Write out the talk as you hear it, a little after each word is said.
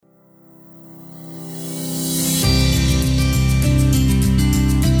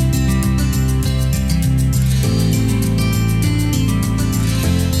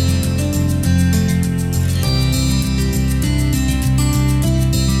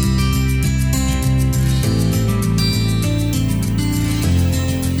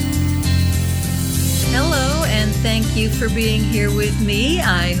for being here with me.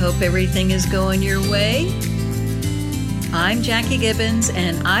 I hope everything is going your way. I'm Jackie Gibbons,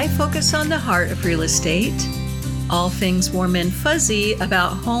 and I focus on the heart of real estate, all things warm and fuzzy about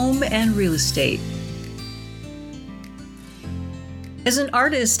home and real estate. As an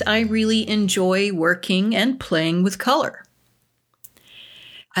artist, I really enjoy working and playing with color.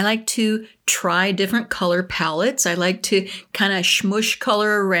 I like to try different color palettes. I like to kind of smush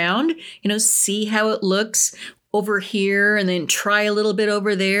color around, see how it looks over here and then try a little bit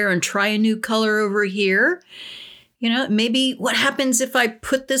over there and try a new color over here. Maybe what happens if I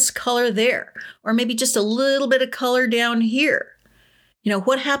put this color there or maybe just a little bit of color down here?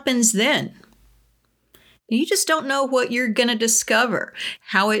 What happens then? You just don't know what you're going to discover,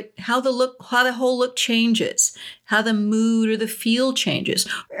 how the whole look changes, how the mood or the feel changes,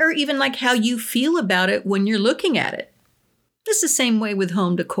 or even like how you feel about it when you're looking at it. It's the same way with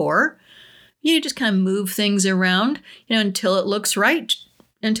home decor. You just kind of move things around, until it looks right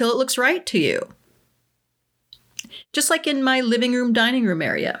to you. Just like in my living room, dining room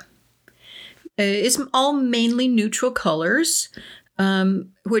area. It's all mainly neutral colors.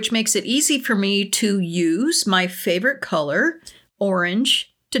 Which makes it easy for me to use my favorite color,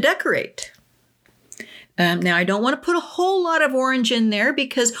 orange, to decorate. Now, I don't want to put a whole lot of orange in there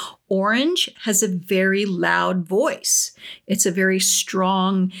because orange has a very loud voice. It's a very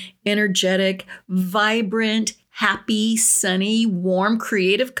strong, energetic, vibrant, happy, sunny, warm,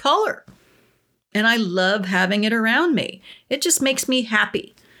 creative color. And I love having it around me. It just makes me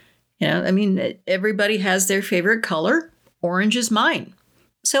happy. Everybody has their favorite color. Orange is mine.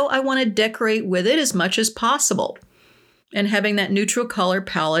 So I want to decorate with it as much as possible. And having that neutral color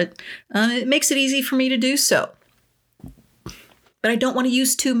palette, it makes it easy for me to do so. But I don't want to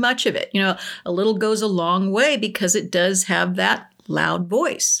use too much of it. A little goes a long way because it does have that loud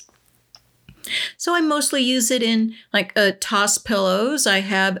voice. So I mostly use it in toss pillows. I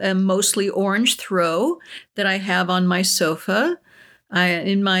have a mostly orange throw that I have on my sofa.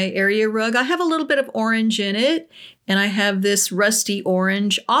 In my area rug, I have a little bit of orange in it. And I have this rusty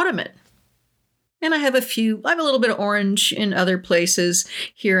orange ottoman. And I have a little bit of orange in other places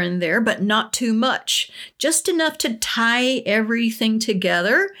here and there, but not too much. Just enough to tie everything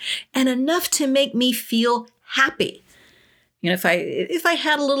together and enough to make me feel happy. If I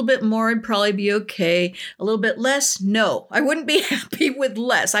had a little bit more, I'd probably be okay. A little bit less, no, I wouldn't be happy with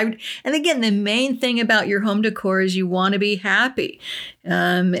less. And again, the main thing about your home decor is you want to be happy.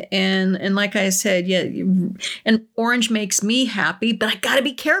 And like I said, and orange makes me happy, but I got to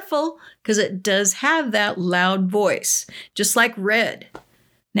be careful because it does have that loud voice, just like red.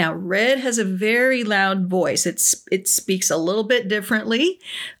 Now, red has a very loud voice. It speaks a little bit differently.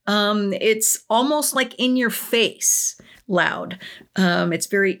 It's almost like in your face. Loud. It's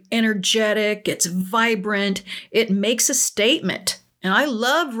very energetic. It's vibrant. It makes a statement. And I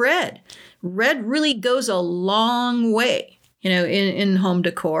love red. Red really goes a long way, in home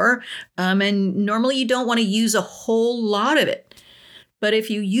decor. And normally you don't want to use a whole lot of it. But if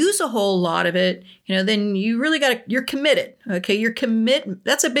you use a whole lot of it, then you really you're committed. Okay.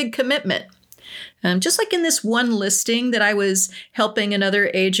 That's a big commitment. Just like in this one listing that I was helping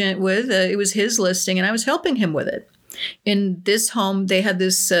another agent with, it was his listing and I was helping him with it. In this home, they had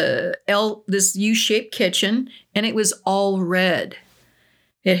this U-shaped kitchen, and it was all red.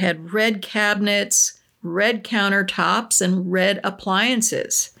 It had red cabinets, red countertops, and red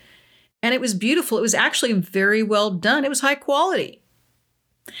appliances. And it was beautiful. It was actually very well done. It was high quality.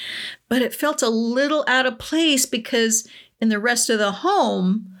 But it felt a little out of place because in the rest of the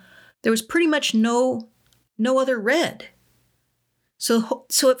home, there was pretty much no other red. So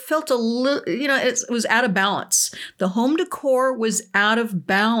it felt a little, it was out of balance. The home decor was out of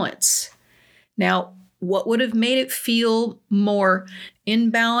balance. Now, what would have made it feel more in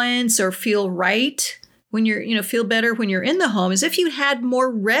balance or feel right when feel better when you're in the home is if you had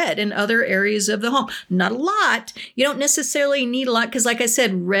more red in other areas of the home. Not a lot. You don't necessarily need a lot because, like I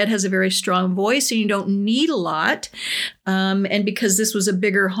said, red has a very strong voice and you don't need a lot. And because this was a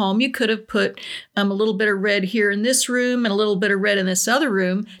bigger home, you could have put a little bit of red here in this room and a little bit of red in this other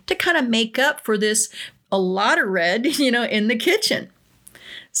room to kind of make up for a lot of red, in the kitchen.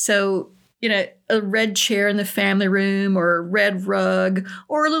 So, a red chair in the family room or a red rug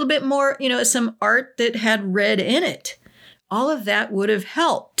or a little bit more, some art that had red in it. All of that would have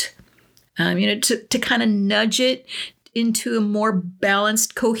helped, to kind of nudge it into a more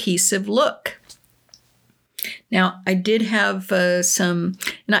balanced, cohesive look. Now, I did have in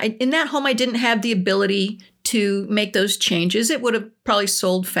that home, I didn't have the ability to make those changes. It would have probably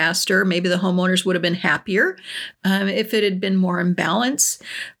sold faster. Maybe the homeowners would have been happier if it had been more in balance.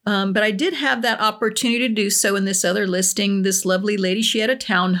 But I did have that opportunity to do so in this other listing. This lovely lady, she had a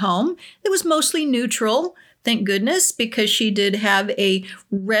townhome. It was mostly neutral. Thank goodness, because she did have a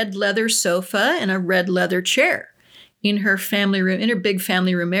red leather sofa and a red leather chair in her family room, in her big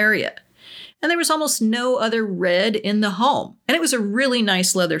family room area. And there was almost no other red in the home. And it was a really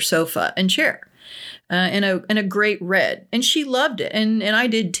nice leather sofa and chair. And a great red. And she loved it. And I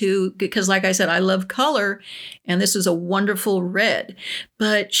did too, because like I said, I love color. And this is a wonderful red.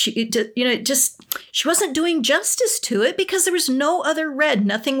 But she wasn't doing justice to it because there was no other red.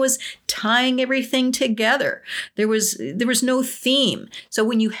 Nothing was tying everything together. There was no theme. So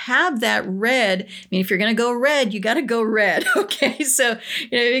when you have that red, I mean, if you're going to go red, you got to go red. Okay. So,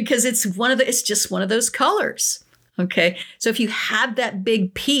 because it's just one of those colors. Okay. So if you have that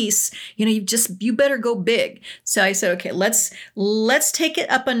big piece, you better go big. So I said, okay, let's take it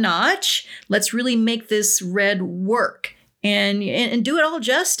up a notch. Let's really make this red work and do it all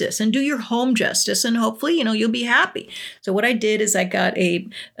justice and do your home justice. And hopefully, you'll be happy. So what I did is I got a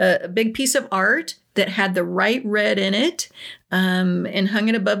big piece of art that had the right red in it, and hung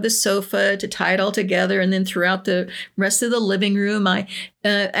it above the sofa to tie it all together. And then throughout the rest of the living room, I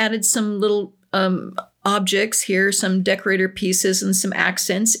added some little, objects here, some decorator pieces and some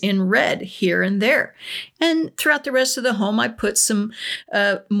accents in red here and there. And throughout the rest of the home, I put some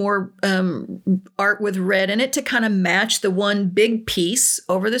more art with red in it to kind of match the one big piece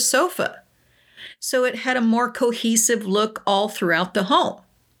over the sofa. So it had a more cohesive look all throughout the home.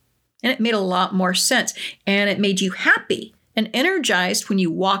 And it made a lot more sense. And it made you happy and energized when you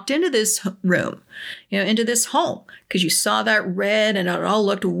walked into this room, into this home, because you saw that red and it all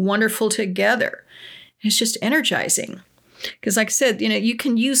looked wonderful together. It's just energizing. Because like I said, you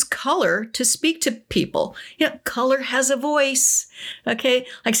can use color to speak to people. Color has a voice. Okay.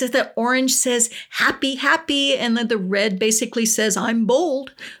 Like I said, the orange says happy, happy. And then the red basically says, I'm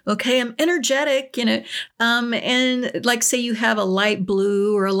bold. Okay. I'm energetic, and like say you have a light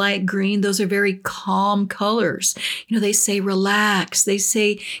blue or a light green. Those are very calm colors. They say relax. They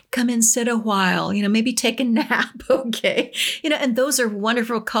say come and sit a while, maybe take a nap. Okay. And those are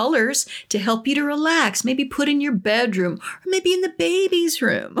wonderful colors to help you to relax. Maybe put in your bedroom or maybe in the baby's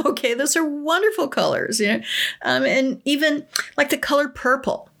room. Okay. Those are wonderful colors, and even like the color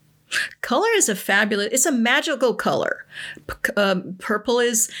purple. Color is it's a magical color. Purple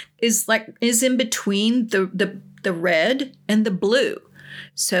is in between the red and the blue.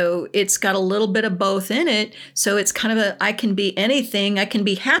 So it's got a little bit of both in it. So it's kind of I can be anything. I can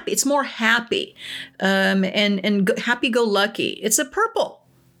be happy. It's more happy, and happy-go-lucky. It's a purple.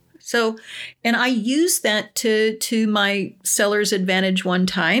 So, and I used that to my seller's advantage one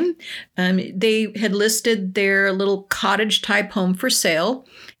time. They had listed their little cottage type home for sale,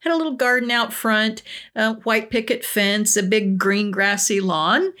 had a little garden out front, white picket fence, a big green grassy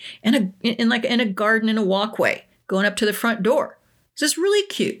lawn, and a garden and a walkway going up to the front door. So it's really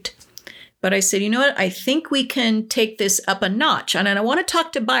cute. But I said, you know what? I think we can take this up a notch. And I want to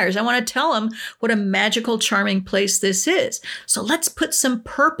talk to buyers. I want to tell them what a magical, charming place this is. So let's put some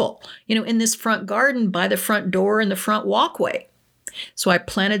purple, in this front garden by the front door and the front walkway. So I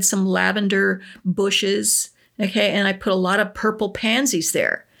planted some lavender bushes, okay, and I put a lot of purple pansies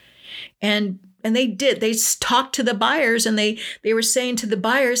there. And they did. They talked to the buyers, and they were saying to the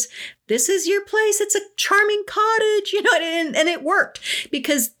buyers, this is your place. It's a charming cottage, and it worked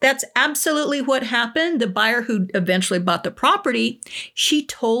because that's absolutely what happened. The buyer who eventually bought the property, she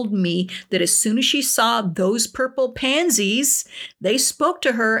told me that as soon as she saw those purple pansies, they spoke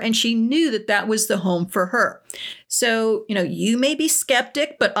to her and she knew that that was the home for her. So, you may be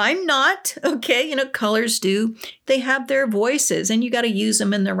skeptic, but I'm not. Okay. Colors do. They have their voices, and you got to use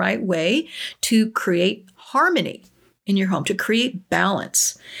them in the right way to create harmony in your home, to create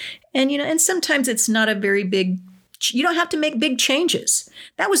balance. And sometimes it's not a very big, you don't have to make big changes.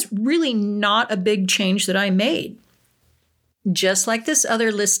 That was really not a big change that I made. Just like this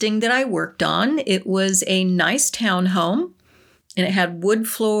other listing that I worked on, it was a nice townhome, and it had wood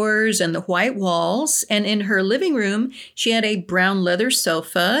floors and the white walls. And in her living room, she had a brown leather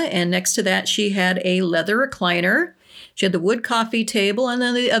sofa, and next to that, she had a leather recliner. She had the wood coffee table, and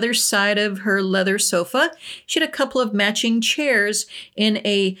on the other side of her leather sofa, she had a couple of matching chairs in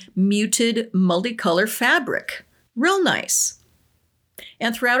a muted multicolor fabric. Real nice.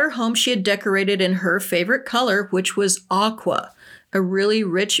 And throughout her home, she had decorated in her favorite color, which was aqua, a really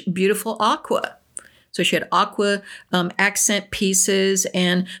rich, beautiful aqua. So she had aqua accent pieces,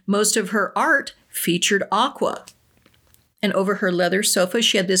 and most of her art featured aqua. And over her leather sofa,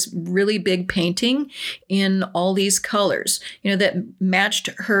 she had this really big painting in all these colors, that matched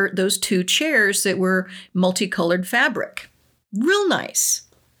those two chairs that were multicolored fabric. Real nice.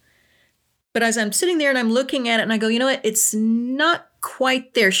 But as I'm sitting there and I'm looking at it and I go, you know what? It's not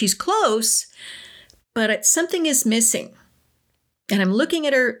quite there. She's close, but something is missing. And I'm looking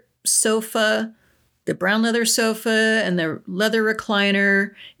at her sofa, the brown leather sofa and the leather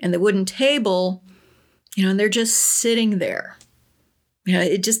recliner and the wooden table, and they're just sitting there.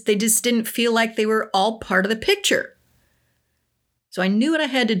 They just didn't feel like they were all part of the picture. So I knew what I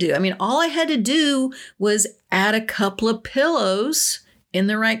had to do. I mean, all I had to do was add a couple of pillows in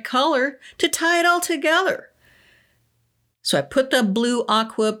the right color to tie it all together. So I put the blue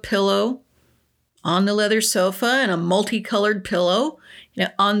aqua pillow on the leather sofa and a multicolored pillow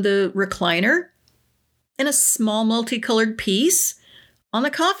on the recliner and a small multicolored piece on the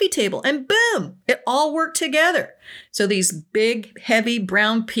coffee table. And boom, it all worked together. So these big, heavy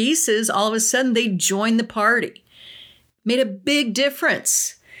brown pieces, all of a sudden, they joined the party. Made a big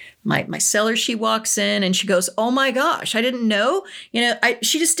difference. My seller, she walks in and she goes, oh my gosh, I didn't know.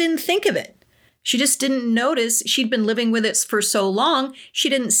 She just didn't think of it. She just didn't notice. She'd been living with it for so long. She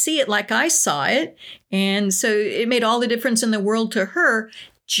didn't see it like I saw it. And so it made all the difference in the world to her.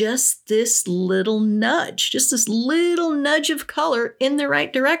 Just this little nudge of color in the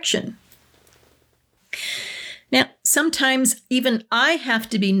right direction. Now, sometimes even I have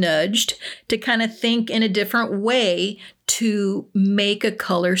to be nudged to kind of think in a different way to make a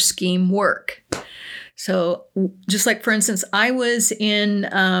color scheme work. So just like, for instance, I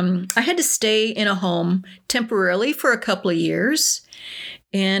had to stay in a home temporarily for a couple of years,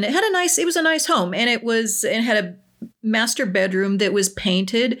 and it was a nice home, and it had a master bedroom that was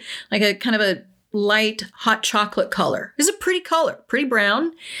painted like a kind of a light hot chocolate color. It was a pretty color, pretty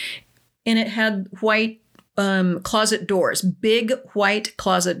brown, and it had white closet doors, big white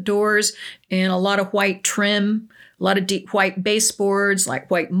closet doors, and a lot of white trim, a lot of deep white baseboards,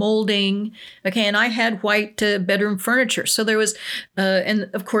 like white molding. Okay, and I had white bedroom furniture. So there was, and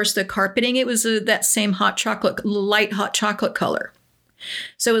of course the carpeting, it was that same light hot chocolate color.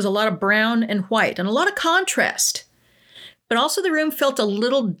 So it was a lot of brown and white and a lot of contrast. But also the room felt a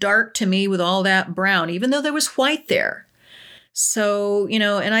little dark to me with all that brown, even though there was white there. So,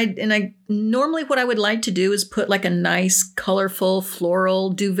 and I normally what I would like to do is put like a nice, colorful, floral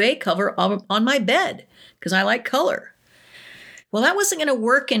duvet cover on my bed because I like color. Well, that wasn't going to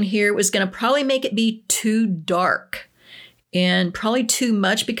work in here. It was going to probably make it be too dark and probably too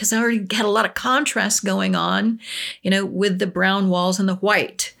much because I already had a lot of contrast going on, with the brown walls and the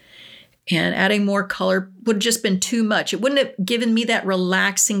white. And adding more color would have just been too much. It wouldn't have given me that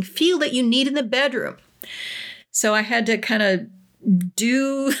relaxing feel that you need in the bedroom. So I had to kind of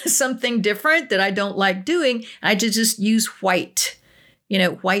do something different that I don't like doing. I had to just use white,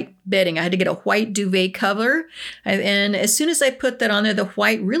 white bedding. I had to get a white duvet cover. And as soon as I put that on there, the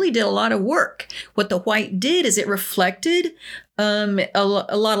white really did a lot of work. What the white did is it reflected a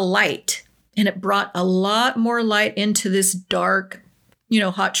lot of light. And it brought a lot more light into this dark,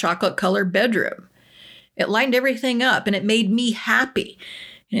 hot chocolate color bedroom. It lightened everything up and it made me happy.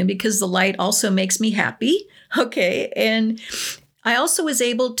 And because the light also makes me happy. Okay. And I also was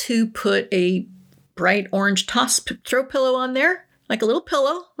able to put a bright orange throw pillow on there, like a little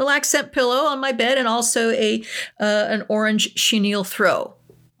accent pillow on my bed, and also an orange chenille throw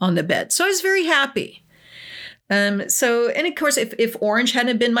on the bed. So I was very happy. And of course, if orange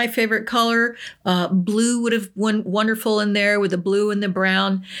hadn't been my favorite color, blue would have been wonderful in there with the blue and the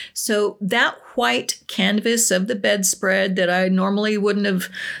brown. So that white canvas of the bedspread that I normally wouldn't have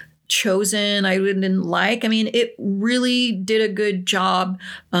chosen, I didn't like. I mean, it really did a good job.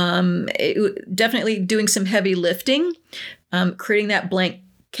 Definitely doing some heavy lifting, creating that blank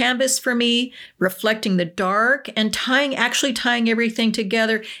canvas for me, reflecting the dark, and tying everything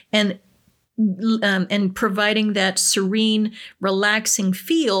together and providing that serene, relaxing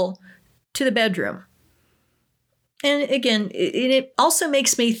feel to the bedroom. And again, it also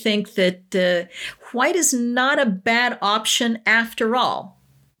makes me think that white is not a bad option after all.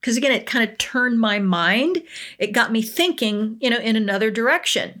 Because again, it kind of turned my mind. It got me thinking, in another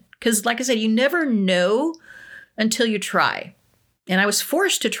direction. Because like I said, you never know until you try. And I was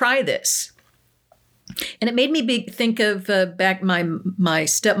forced to try this. And it made me think of back my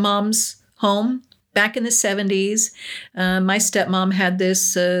stepmom's home back in the 70s. My stepmom had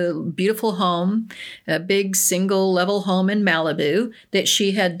this beautiful home, a big single level home in Malibu that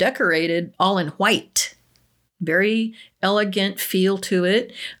she had decorated all in white. Very elegant feel to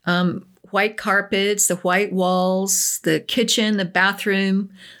it. White carpets, the white walls, the kitchen, the bathroom,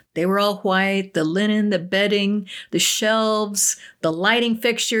 They were all white, the linen, the bedding, the shelves, the lighting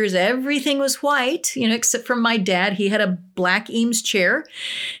fixtures, everything was white, except for my dad. He had a black Eames chair,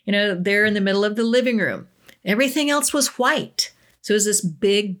 there in the middle of the living room. Everything else was white. So it was this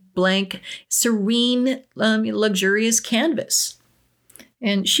big, blank, serene, luxurious canvas.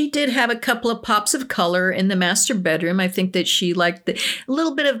 And she did have a couple of pops of color in the master bedroom. I think that she liked a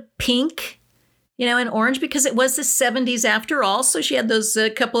little bit of pink, and orange, because it was the 70s after all. So she had those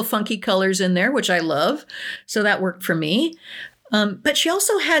couple of funky colors in there, which I love. So that worked for me. But she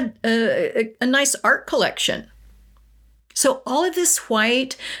also had a nice art collection. So all of this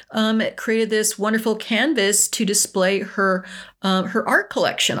white created this wonderful canvas to display her art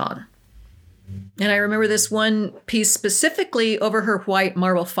collection on. And I remember this one piece specifically over her white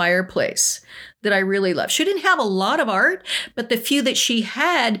marble fireplace that I really loved. She didn't have a lot of art, but the few that she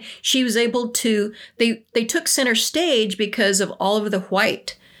had, she was able to, they took center stage because of all of the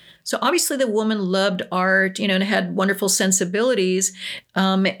white. So obviously the woman loved art, and had wonderful sensibilities.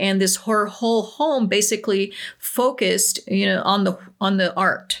 And her whole home basically focused, on the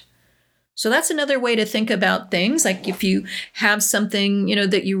art. So that's another way to think about things. Like if you have something,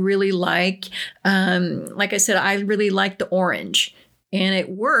 that you really like I said, I really like the orange, and it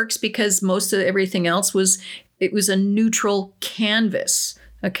works because most of everything else was a neutral canvas.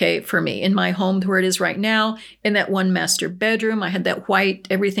 Okay, for me in my home where it is right now, in that one master bedroom, I had that white,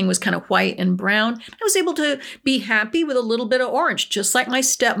 everything was kind of white and brown. I was able to be happy with a little bit of orange, just like my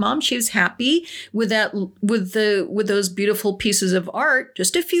stepmom. She was happy with that, with those beautiful pieces of art,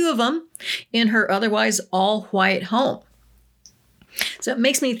 just a few of them, in her otherwise all white home. So it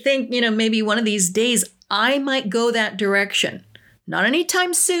makes me think, maybe one of these days I might go that direction. Not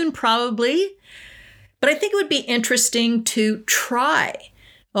anytime soon, probably, but I think it would be interesting to try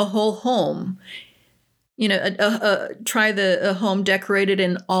a whole home, try a home decorated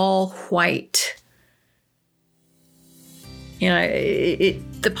in all white.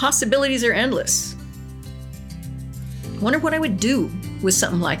 The possibilities are endless. I wonder what I would do with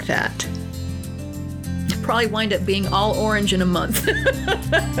something like that. I'd probably wind up being all orange in a month.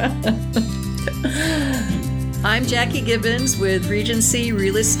 I'm Jackie Gibbons with Regency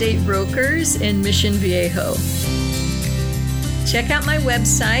Real Estate Brokers in Mission Viejo. Check out my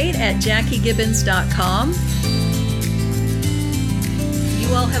website at JackieGibbons.com.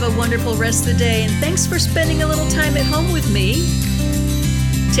 You all have a wonderful rest of the day, and thanks for spending a little time at home with me.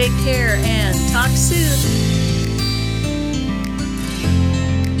 Take care and talk soon.